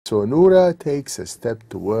So Noura takes a step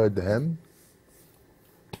toward him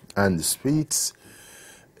and speaks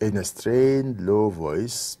in a strained, low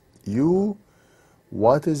voice. You,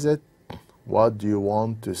 what is it? What do you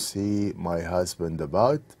want to see my husband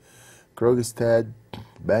about? Krogstad,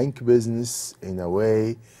 bank business. In a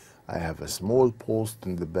way, I have a small post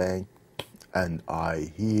in the bank, and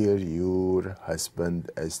I hear your husband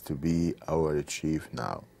is to be our chief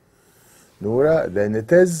now. Noura, then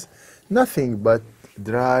it is nothing but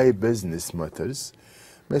dry business matters.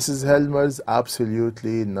 Mrs. Helmer's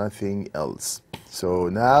absolutely nothing else. So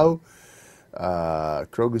now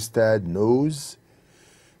Krogstad knows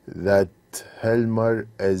that Helmer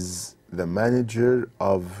is the manager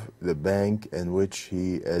of the bank in which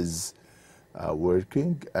he is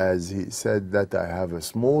working. As he said that I have a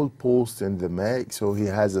small post in the bank, so he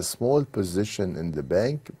has a small position in the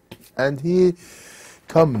bank, and he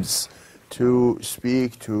comes to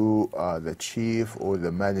speak to the chief or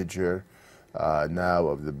the manager now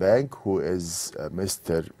of the bank, who is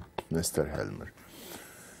Mr. Helmer.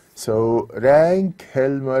 So rank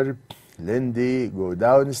Helmer, Lindy, go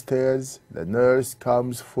downstairs. The nurse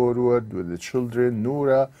comes forward with the children.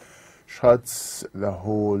 Noura shuts the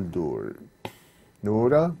whole door.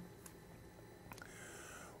 Noura,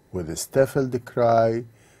 with a stifled cry,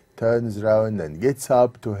 turns round and gets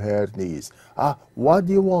up to her knees. What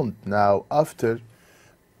do you want now? After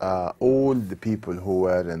all the people who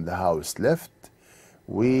were in the house left,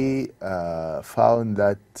 we found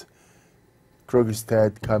that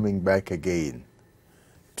Krogstad coming back again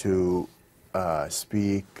to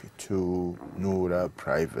speak to Noura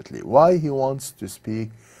privately. Why he wants to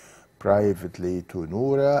speak privately to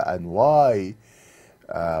Noura, and why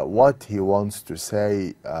what he wants to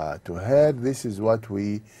say to her, this is what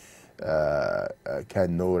we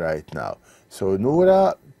can know right now. So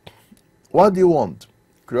Noura, what do you want?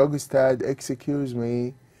 Krogstad, excuse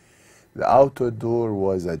me, the outer door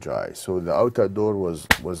was ajar. So the outer door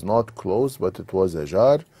was not closed, but it was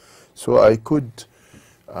ajar, so I could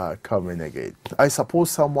come in again. I suppose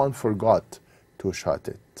someone forgot to shut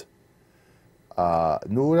it.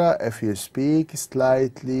 Noura, if you speak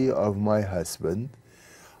slightly of my husband,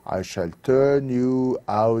 I shall turn you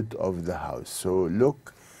out of the house. So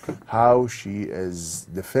look how she is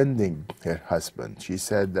defending her husband. She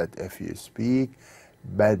said that if you speak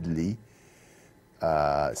badly,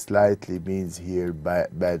 slightly means here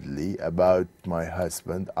badly, about my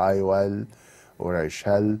husband, I will, or I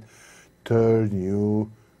shall, turn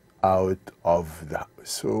you out of the house.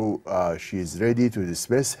 So she is ready to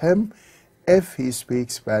dismiss him if he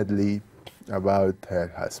speaks badly about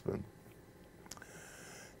her husband.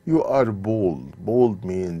 You are bold. Bold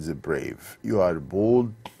means brave. You are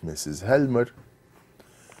bold, Mrs. Helmer.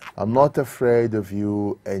 I'm not afraid of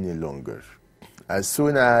you any longer. As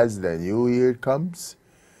soon as the new year comes,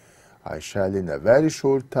 I shall in a very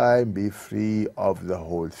short time be free of the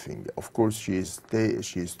whole thing. Of course, she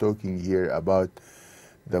is talking here about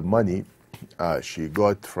the money she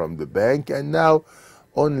got from the bank, and now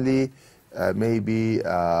only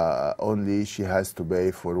only she has to pay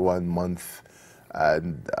for 1 month,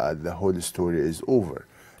 and the whole story is over.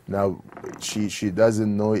 Now she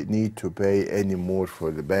doesn't need to pay any more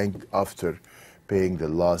for the bank after paying the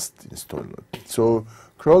last installment. So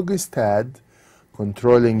Krogstad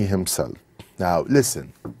controlling himself. Now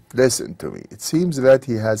listen to me. It seems that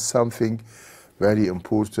he has something very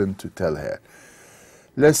important to tell her.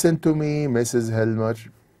 Listen to me, Mrs. Helmer.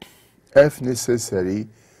 If necessary,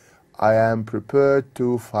 I am prepared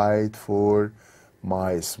to fight for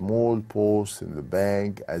my small post in the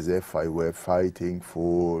bank as if I were fighting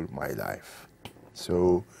for my life.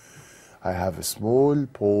 So I have a small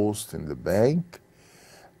post in the bank,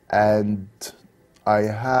 and I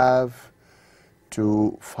have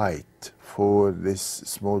to fight for this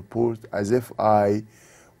small post as if I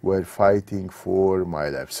were fighting for my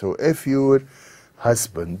life. So if your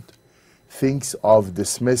husband thinks of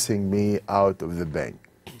dismissing me out of the bank,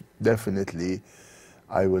 definitely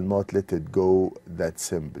I will not let it go that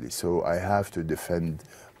simply. So I have to defend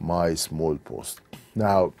my small post.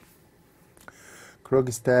 Now,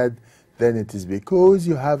 Krogstad, then it is because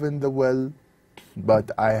you haven't the will,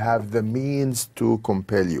 but I have the means to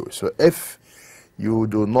compel you. So if you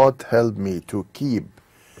do not help me to keep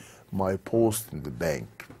my post in the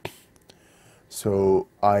bank, so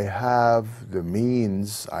I have the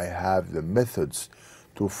means, I have the methods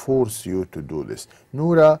to force you to do this.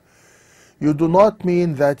 Noura, you do not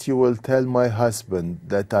mean that you will tell my husband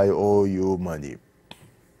that I owe you money.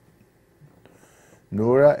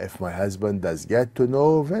 Noura, if my husband does get to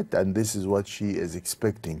know of it, and this is what she is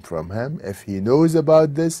expecting from him, if he knows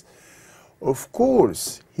about this, of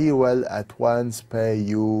course he will at once pay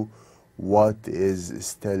you what is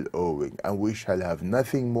still owing, and we shall have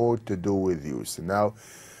nothing more to do with you. So now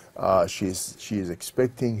she is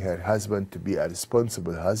expecting her husband to be a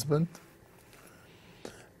responsible husband,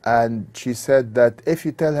 and she said that if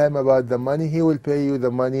you tell him about the money, he will pay you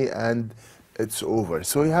the money and it's over.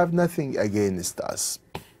 So you have nothing against us.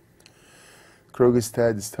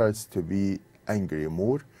 Krogstad starts to be angry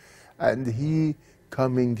more, and he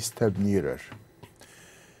coming step nearer.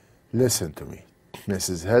 Listen to me,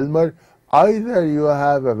 Mrs. Helmer, either you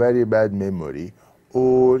have a very bad memory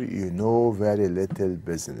or you know very little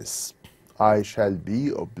business. I shall be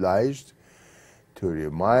obliged to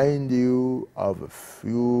remind you of a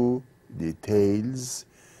few details.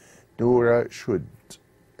 Nora should.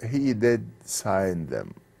 He did sign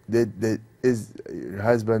them. Is your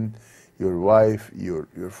husband, your wife, your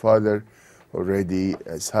father already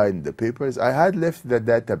signed the papers? I had left the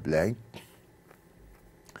data blank.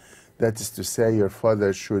 That is to say, your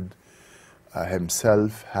father should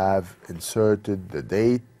himself have inserted the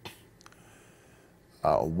date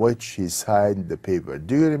on which he signed the paper.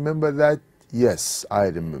 Do you remember that? Yes, I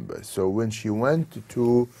remember. So when she went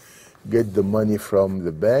to get the money from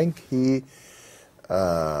the bank, he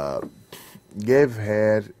gave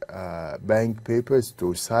her bank papers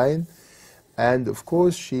to sign, and of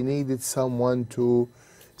course she needed someone to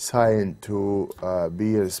sign to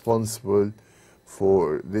be responsible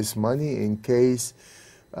for this money in case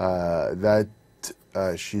that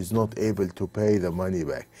she's not able to pay the money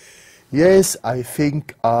back. Yes, I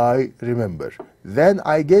think I remember. Then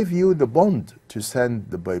I gave you the bond to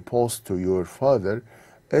send by post to your father.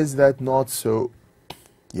 Is that not so?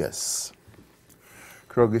 Yes.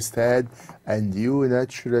 Krogstad, and you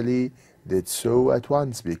naturally did so at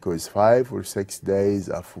once, because 5 or 6 days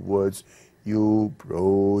afterwards you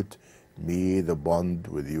brought me the bond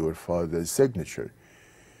with your father's signature.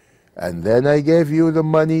 And then I gave you the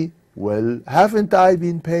money. Well, haven't I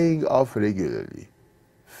been paying off regularly?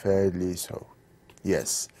 Fairly so.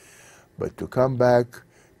 Yes. But to come back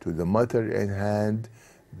to the matter in hand,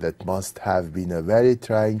 that must have been a very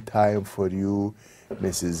trying time for you,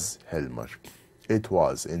 Mrs. Helmer. It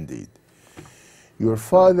was indeed. Your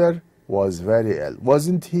father was very ill,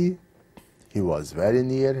 wasn't he? He was very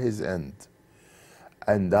near his end,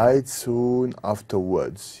 and died soon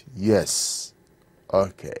afterwards. Yes.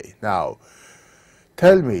 Okay. Now,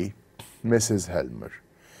 tell me, Mrs. Helmer,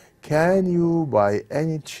 can you by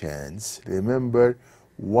any chance remember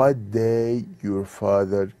what day your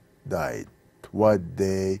father died? What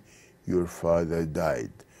day your father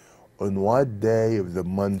died? On what day of the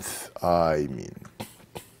month, I mean?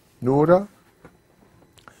 Nora?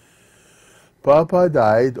 Papa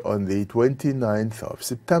died on the 29th of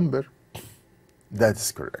September. That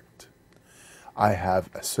is correct. I have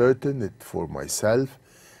ascertained it for myself,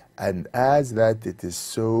 and as that it is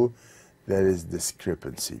so, there is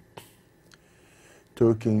discrepancy.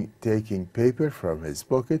 Taking paper from his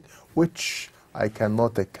pocket, which I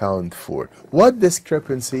cannot account for. What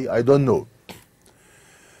discrepancy? I don't know.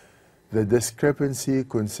 The discrepancy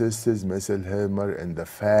consists, Mrs. Helmer, in the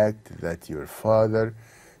fact that your father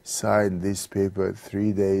signed this paper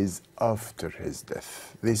 3 days after his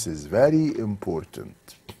death. This is very important.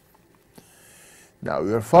 Now,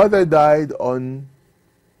 your father died on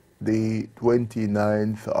the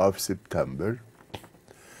 29th of September.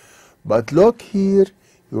 But look here,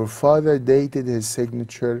 your father dated his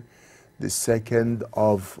signature the 2nd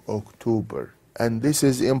of October. And this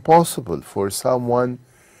is impossible for someone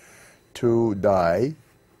to die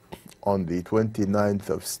on the 29th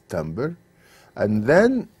of September. And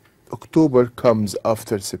then October comes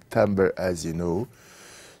after September, as you know.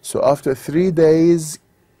 So after 3 days,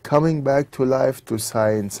 coming back to life to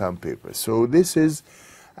sign some papers. So this is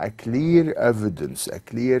a clear evidence, a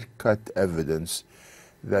clear-cut evidence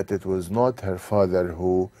that it was not her father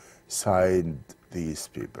who signed these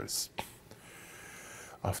papers.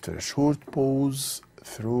 After a short pause,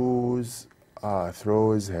 throws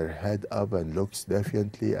her head up and looks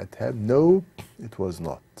defiantly at him. No, it was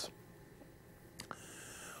not.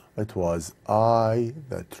 It was I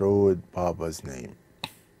that wrote Papa's name.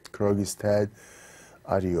 Krogstad,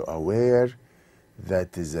 are you aware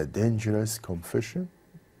that is a dangerous confession?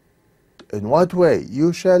 In what way?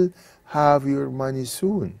 You shall have your money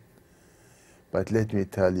soon. But let me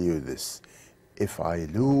tell you this. If I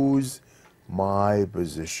lose my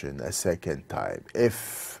position a second time,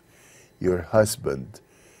 if your husband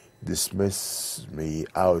dismisses me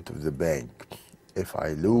out of the bank, if I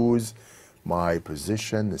lose my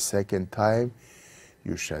position a second time,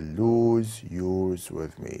 you shall lose yours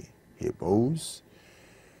with me. He bows,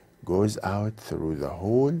 goes out through the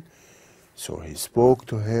hall, So he spoke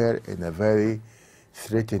to her in a very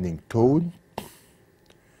threatening tone,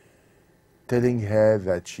 telling her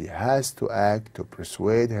that she has to act to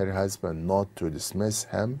persuade her husband not to dismiss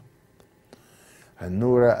him. And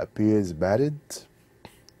Noura appears buried.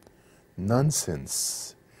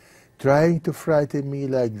 Nonsense. Trying to frighten me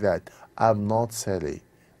like that. I'm not silly,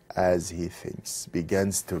 as he thinks.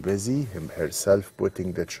 Begins to busy herself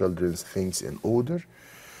putting the children's things in order.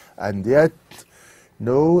 And yet,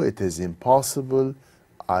 no, it is impossible.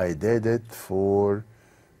 I did it for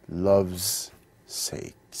love's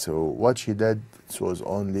sake. So what she did was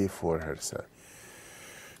only for herself.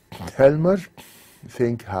 Helmer,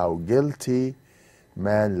 think how guilty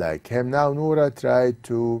man like him. Now Noura tried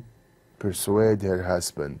to persuade her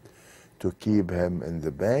husband to keep him in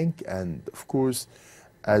the bank, and of course,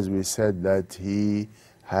 as we said, that he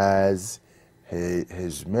has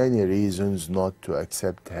his many reasons not to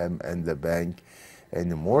accept him in the bank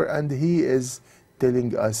anymore, and he is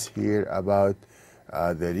telling us here about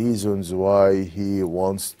the reasons why he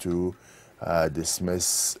wants to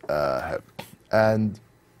dismiss him. And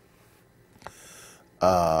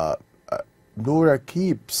Noura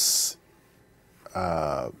keeps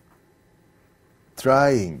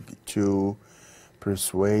trying to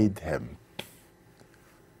persuade him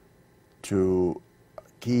to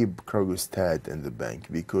keep Krogstad in the bank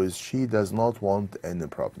because she does not want any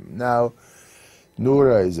problem. Now,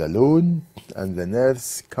 Noura is alone, and the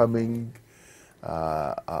nurse coming,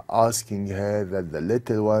 asking her that the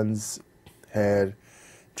little ones, her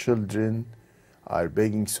children, are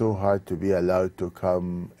begging so hard to be allowed to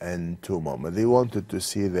come in to Mama. They wanted to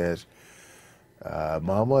see their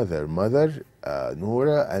Mama, their mother,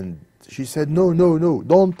 Noura, and she said, no, no, no,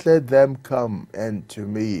 don't let them come in to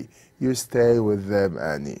me. You stay with them,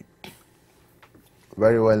 Annie.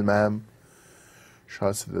 Very well, ma'am.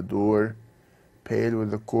 Shuts the door, pale with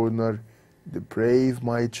the corner, deprave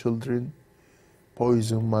my children,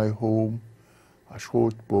 poison my home, a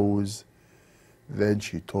short pause. Then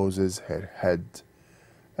she tosses her head.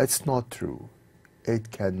 It's not true. It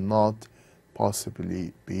cannot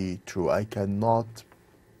possibly be true. I cannot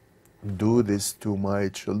do this to my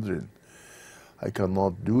children. I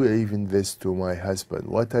cannot do even this to my husband.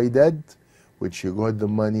 What I did, when she got the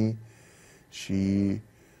money, she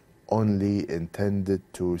only intended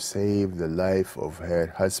to save the life of her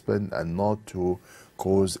husband and not to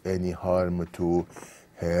cause any harm to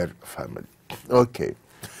her family. Okay,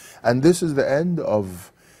 and this is the end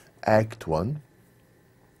of Act 1,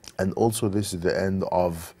 and also this is the end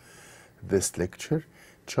of this lecture.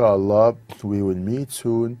 Inshallah, we will meet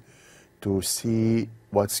soon to see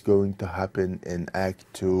what's going to happen in Act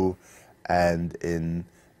 2 and in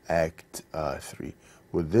Act 3.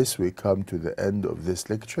 With this, we come to the end of this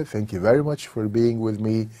lecture. Thank you very much for being with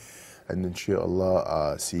me, and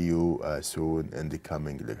inshallah, see you soon in the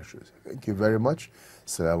coming lectures. Thank you very much.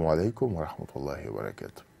 Assalamu alaikum wa rahmatullahi wa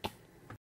barakatuh.